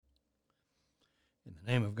In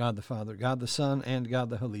the name of God the Father, God the Son, and God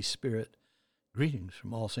the Holy Spirit, greetings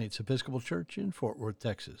from All Saints Episcopal Church in Fort Worth,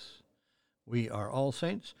 Texas. We are All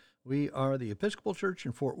Saints. We are the Episcopal Church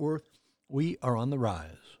in Fort Worth. We are on the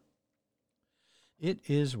rise. It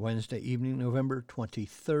is Wednesday evening, November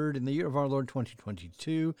 23rd, in the year of our Lord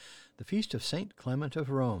 2022, the feast of St. Clement of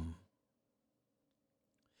Rome.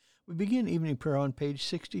 We begin evening prayer on page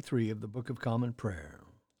 63 of the Book of Common Prayer.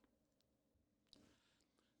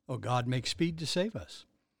 O God, make speed to save us.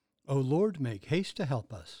 O Lord, make haste to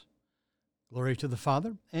help us. Glory to the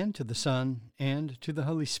Father, and to the Son, and to the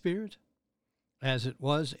Holy Spirit, as it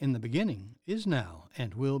was in the beginning, is now,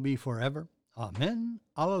 and will be forever. Amen.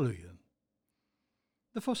 Alleluia.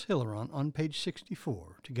 The Phosphilron on page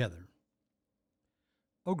 64, together.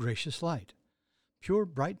 O gracious light, pure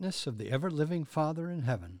brightness of the ever-living Father in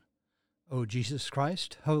heaven, O Jesus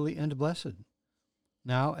Christ, holy and blessed,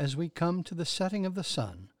 now as we come to the setting of the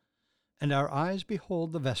sun, and our eyes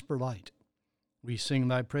behold the vesper light, we sing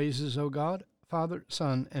thy praises, O God, Father,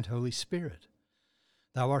 Son, and Holy Spirit.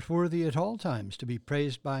 Thou art worthy at all times to be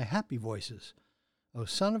praised by happy voices, O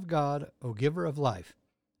Son of God, O Giver of life,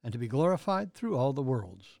 and to be glorified through all the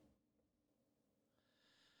worlds.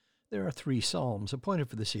 There are 3 psalms appointed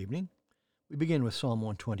for this evening. We begin with Psalm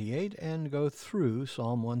 128 and go through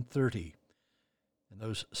Psalm 130. And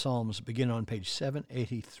those psalms begin on page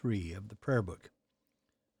 783 of the prayer book.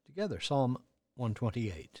 Together, Psalm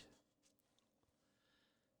 128.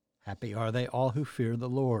 Happy are they all who fear the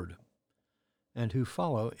Lord, and who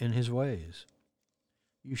follow in his ways.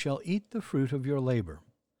 You shall eat the fruit of your labor.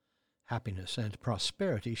 Happiness and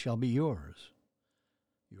prosperity shall be yours.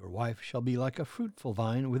 Your wife shall be like a fruitful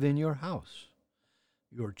vine within your house,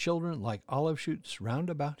 your children like olive shoots round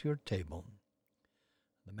about your table.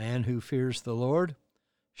 The man who fears the Lord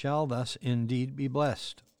shall thus indeed be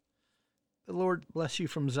blessed. The Lord bless you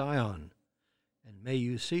from Zion, and may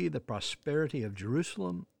you see the prosperity of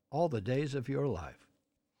Jerusalem all the days of your life.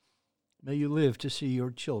 May you live to see your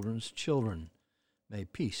children's children. May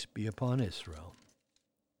peace be upon Israel.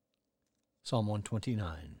 Psalm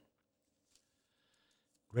 129.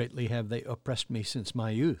 Greatly have they oppressed me since my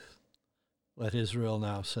youth. Let Israel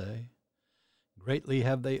now say, greatly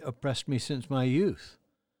have they oppressed me since my youth,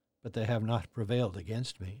 but they have not prevailed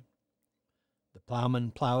against me. The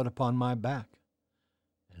plowmen plowed upon my back,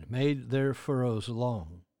 and made their furrows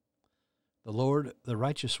long. The Lord, the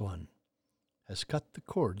righteous one, has cut the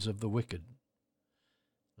cords of the wicked.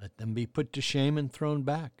 Let them be put to shame and thrown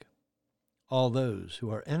back, all those who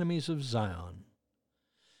are enemies of Zion.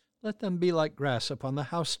 Let them be like grass upon the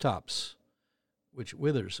housetops, which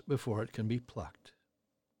withers before it can be plucked,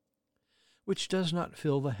 which does not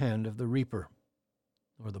fill the hand of the reaper,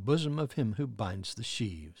 nor the bosom of him who binds the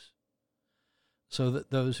sheaves, so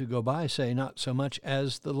that those who go by say not so much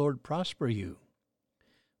as, the Lord prosper you.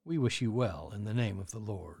 We wish you well in the name of the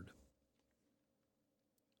Lord.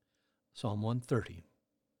 Psalm 130.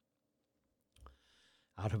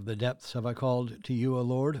 Out of the depths have I called to you, O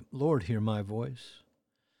Lord. Lord, hear my voice.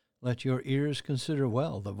 Let your ears consider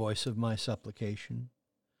well the voice of my supplication.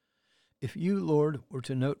 If you, Lord, were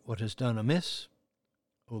to note what is done amiss,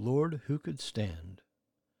 O Lord, who could stand?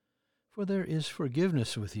 For there is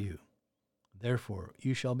forgiveness with you. Therefore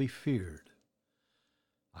you shall be feared.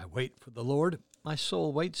 I wait for the Lord, my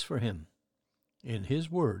soul waits for him. In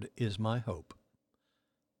his word is my hope.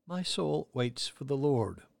 My soul waits for the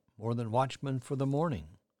Lord, more than watchmen for the morning,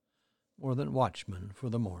 more than watchmen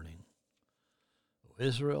for the morning. O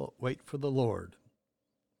Israel, wait for the Lord,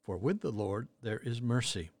 for with the Lord there is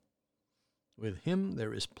mercy. With him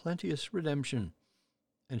there is plenteous redemption,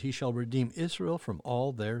 and he shall redeem Israel from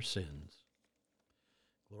all their sins.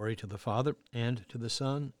 Glory to the Father, and to the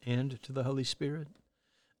Son, and to the Holy Spirit,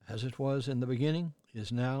 as it was in the beginning, is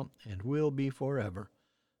now, and will be forever.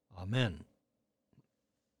 Amen.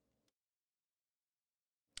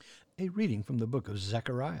 A reading from the book of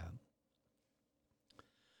Zechariah.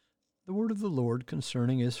 The word of the Lord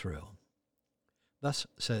concerning Israel. Thus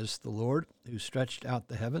says the Lord, who stretched out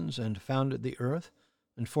the heavens, and founded the earth,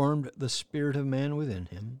 and formed the spirit of man within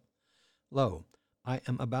him. Lo, I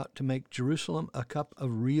am about to make Jerusalem a cup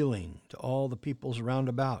of reeling to all the peoples round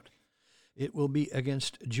about. It will be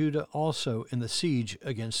against Judah also in the siege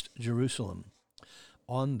against Jerusalem.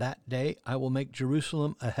 On that day I will make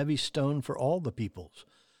Jerusalem a heavy stone for all the peoples.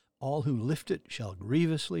 All who lift it shall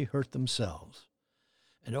grievously hurt themselves.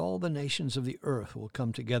 And all the nations of the earth will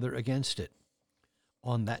come together against it.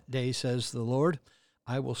 On that day, says the Lord,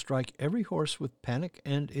 I will strike every horse with panic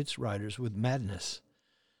and its riders with madness.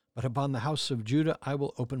 But upon the house of Judah I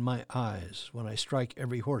will open my eyes when I strike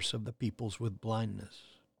every horse of the peoples with blindness.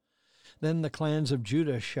 Then the clans of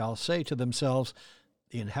Judah shall say to themselves,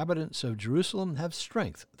 the inhabitants of Jerusalem have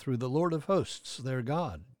strength through the Lord of hosts, their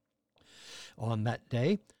God. On that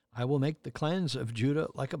day I will make the clans of Judah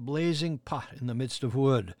like a blazing pot in the midst of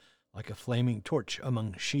wood, like a flaming torch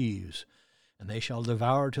among sheaves. And they shall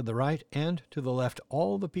devour to the right and to the left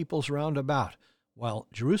all the peoples round about, while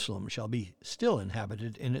Jerusalem shall be still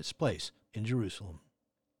inhabited in its place in Jerusalem.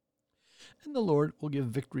 And the Lord will give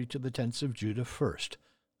victory to the tents of Judah first,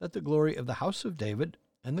 that the glory of the house of David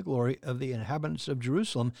and the glory of the inhabitants of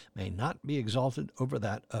Jerusalem may not be exalted over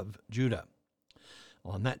that of Judah.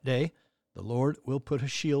 On that day the Lord will put a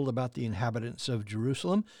shield about the inhabitants of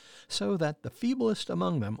Jerusalem, so that the feeblest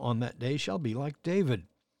among them on that day shall be like David,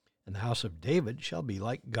 and the house of David shall be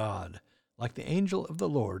like God, like the angel of the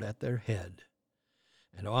Lord at their head.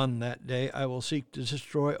 And on that day I will seek to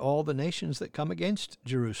destroy all the nations that come against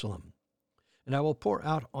Jerusalem. And I will pour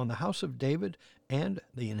out on the house of David and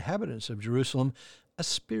the inhabitants of Jerusalem a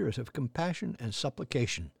spirit of compassion and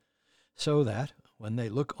supplication, so that, when they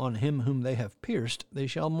look on him whom they have pierced, they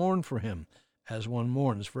shall mourn for him, as one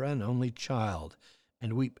mourns for an only child,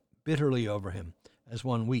 and weep bitterly over him, as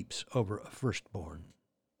one weeps over a firstborn.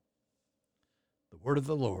 The word of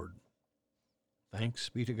the Lord. Thanks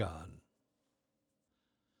be to God.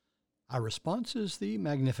 Our response is the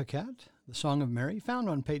Magnificat, the Song of Mary, found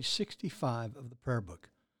on page 65 of the prayer book.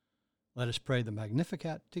 Let us pray the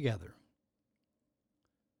Magnificat together.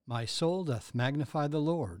 My soul doth magnify the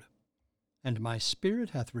Lord, and my spirit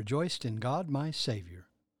hath rejoiced in God my Saviour.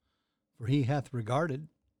 For he hath regarded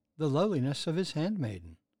the lowliness of his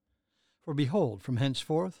handmaiden. For behold, from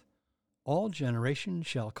henceforth all generations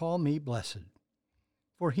shall call me blessed.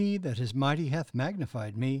 For he that is mighty hath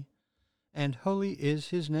magnified me, and holy is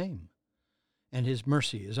his name. And his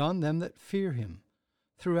mercy is on them that fear him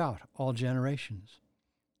throughout all generations.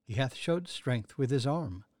 He hath showed strength with his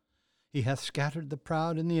arm. He hath scattered the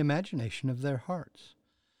proud in the imagination of their hearts.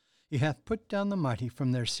 He hath put down the mighty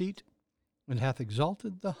from their seat, and hath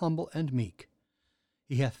exalted the humble and meek.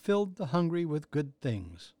 He hath filled the hungry with good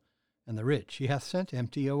things, and the rich he hath sent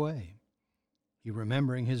empty away. He,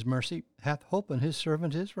 remembering his mercy, hath holpen his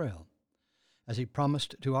servant Israel, as he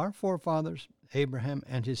promised to our forefathers, Abraham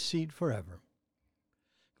and his seed forever.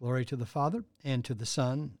 Glory to the Father, and to the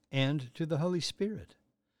Son, and to the Holy Spirit,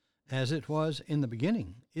 as it was in the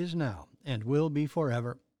beginning, is now, and will be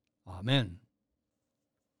forever. Amen.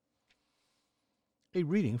 A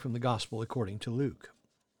reading from the Gospel according to Luke.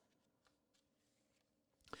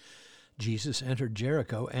 Jesus entered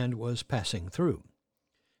Jericho and was passing through.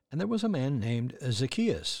 And there was a man named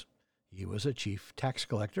Zacchaeus. He was a chief tax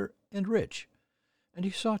collector and rich. And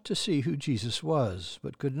he sought to see who Jesus was,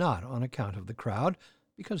 but could not on account of the crowd,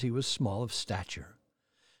 because he was small of stature.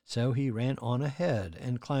 So he ran on ahead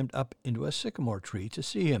and climbed up into a sycamore tree to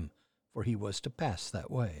see him, for he was to pass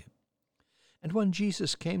that way. And when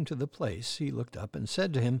Jesus came to the place, he looked up and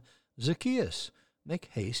said to him, Zacchaeus, make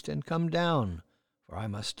haste and come down, for I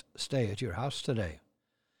must stay at your house today.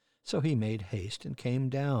 So he made haste and came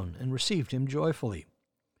down and received him joyfully.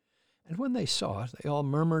 And when they saw it, they all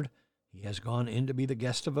murmured, He has gone in to be the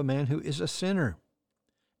guest of a man who is a sinner.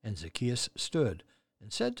 And Zacchaeus stood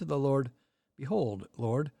and said to the Lord, Behold,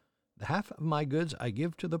 Lord, the half of my goods I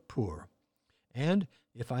give to the poor, and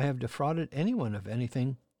if I have defrauded anyone of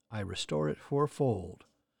anything, I restore it fourfold.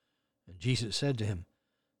 And Jesus said to him,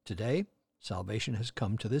 Today salvation has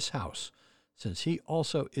come to this house, since he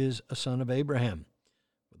also is a son of Abraham.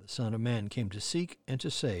 For the Son of Man came to seek and to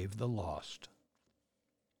save the lost.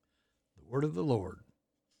 The word of the Lord.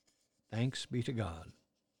 Thanks be to God.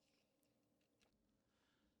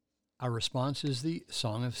 Our response is the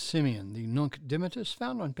Song of Simeon, the Nunc Dimittis,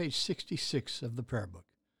 found on page 66 of the prayer book.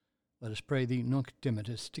 Let us pray the Nunc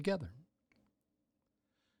Dimittis together.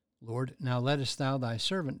 Lord, now lettest thou thy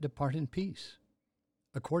servant depart in peace,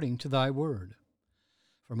 according to thy word.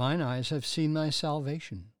 For mine eyes have seen thy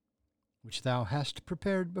salvation, which thou hast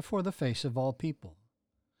prepared before the face of all people,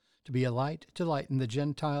 to be a light to lighten the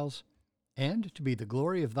Gentiles, and to be the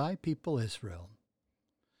glory of thy people Israel.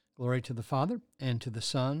 Glory to the Father, and to the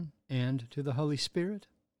Son, and to the Holy Spirit,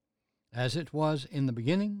 as it was in the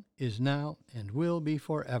beginning, is now, and will be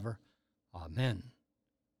forever. Amen.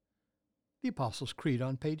 The Apostles' Creed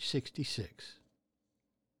on page 66.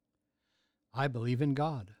 I believe in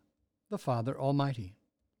God, the Father Almighty,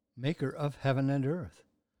 maker of heaven and earth,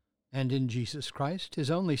 and in Jesus Christ, his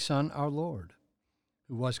only Son, our Lord,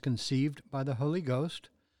 who was conceived by the Holy Ghost,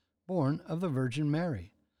 born of the Virgin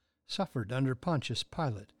Mary, suffered under Pontius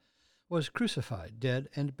Pilate, was crucified, dead,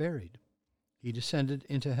 and buried. He descended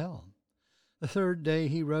into hell. The third day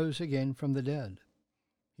he rose again from the dead.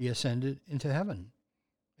 He ascended into heaven,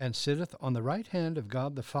 and sitteth on the right hand of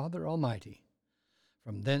God the Father Almighty.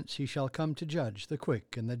 From thence he shall come to judge the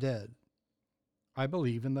quick and the dead. I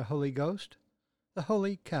believe in the Holy Ghost, the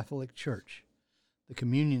Holy Catholic Church, the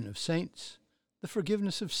communion of saints, the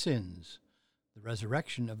forgiveness of sins, the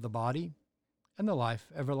resurrection of the body, and the life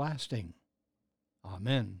everlasting.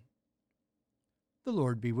 Amen. The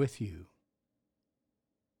Lord be with you.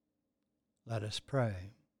 Let us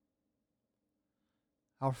pray.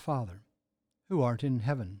 Our Father, who art in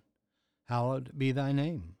heaven, hallowed be thy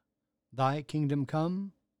name. Thy kingdom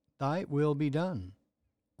come, thy will be done,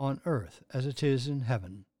 on earth as it is in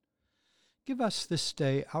heaven. Give us this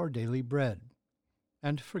day our daily bread,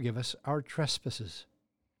 and forgive us our trespasses,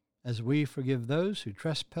 as we forgive those who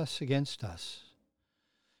trespass against us.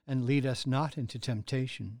 And lead us not into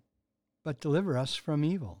temptation, but deliver us from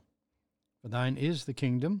evil. For thine is the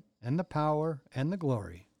kingdom, and the power, and the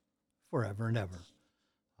glory, forever and ever.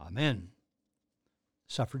 Amen.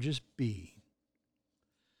 Suffrages B.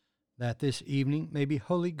 That this evening may be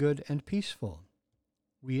holy, good, and peaceful,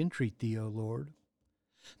 we entreat thee, O Lord.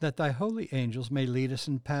 That thy holy angels may lead us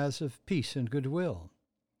in paths of peace and goodwill,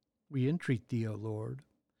 we entreat thee, O Lord.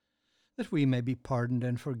 That we may be pardoned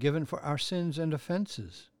and forgiven for our sins and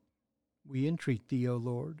offenses, we entreat thee, O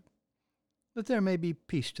Lord. That there may be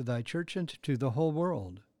peace to thy church and to the whole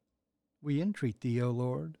world, we entreat thee, O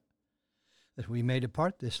Lord. That we may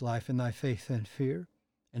depart this life in thy faith and fear,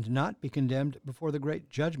 and not be condemned before the great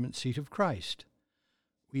judgment seat of Christ,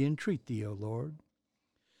 we entreat thee, O Lord.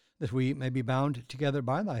 That we may be bound together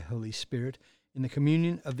by thy Holy Spirit in the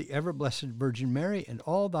communion of the ever-blessed Virgin Mary and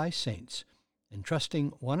all thy saints,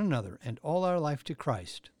 entrusting one another and all our life to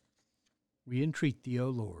Christ, we entreat thee, O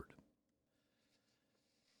Lord.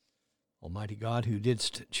 Almighty God, who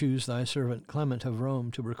didst choose thy servant Clement of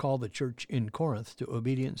Rome to recall the church in Corinth to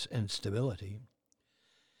obedience and stability,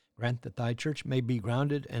 grant that thy church may be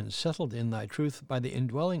grounded and settled in thy truth by the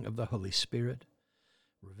indwelling of the Holy Spirit.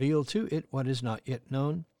 Reveal to it what is not yet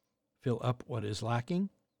known, fill up what is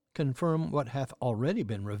lacking, confirm what hath already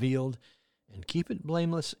been revealed, and keep it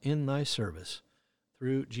blameless in thy service.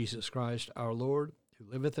 Through Jesus Christ our Lord,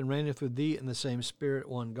 who liveth and reigneth with thee in the same Spirit,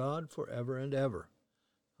 one God, for ever and ever.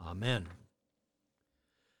 Amen.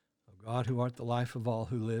 O God, who art the life of all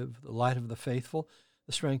who live, the light of the faithful,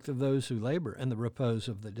 the strength of those who labor, and the repose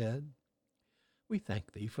of the dead, we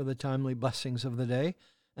thank thee for the timely blessings of the day,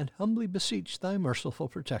 and humbly beseech thy merciful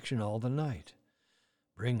protection all the night.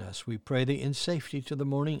 Bring us, we pray thee, in safety to the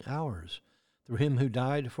morning hours, through him who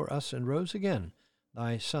died for us and rose again,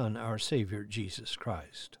 thy Son, our Savior, Jesus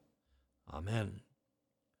Christ. Amen.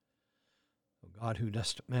 O God, who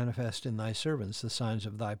dost manifest in thy servants the signs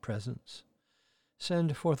of thy presence,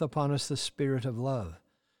 send forth upon us the Spirit of love,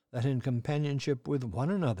 that in companionship with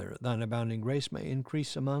one another thine abounding grace may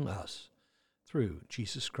increase among us, through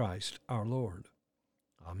Jesus Christ our Lord.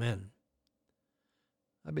 Amen.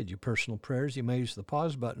 I bid you personal prayers. You may use the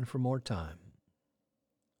pause button for more time.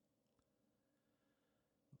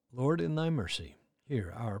 Lord, in thy mercy,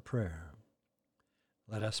 hear our prayer.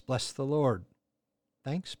 Let us bless the Lord.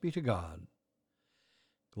 Thanks be to God.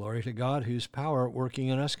 Glory to God, whose power working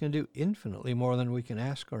in us can do infinitely more than we can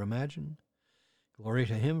ask or imagine. Glory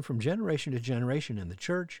to him from generation to generation in the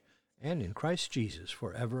church and in Christ Jesus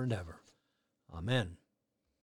forever and ever. Amen.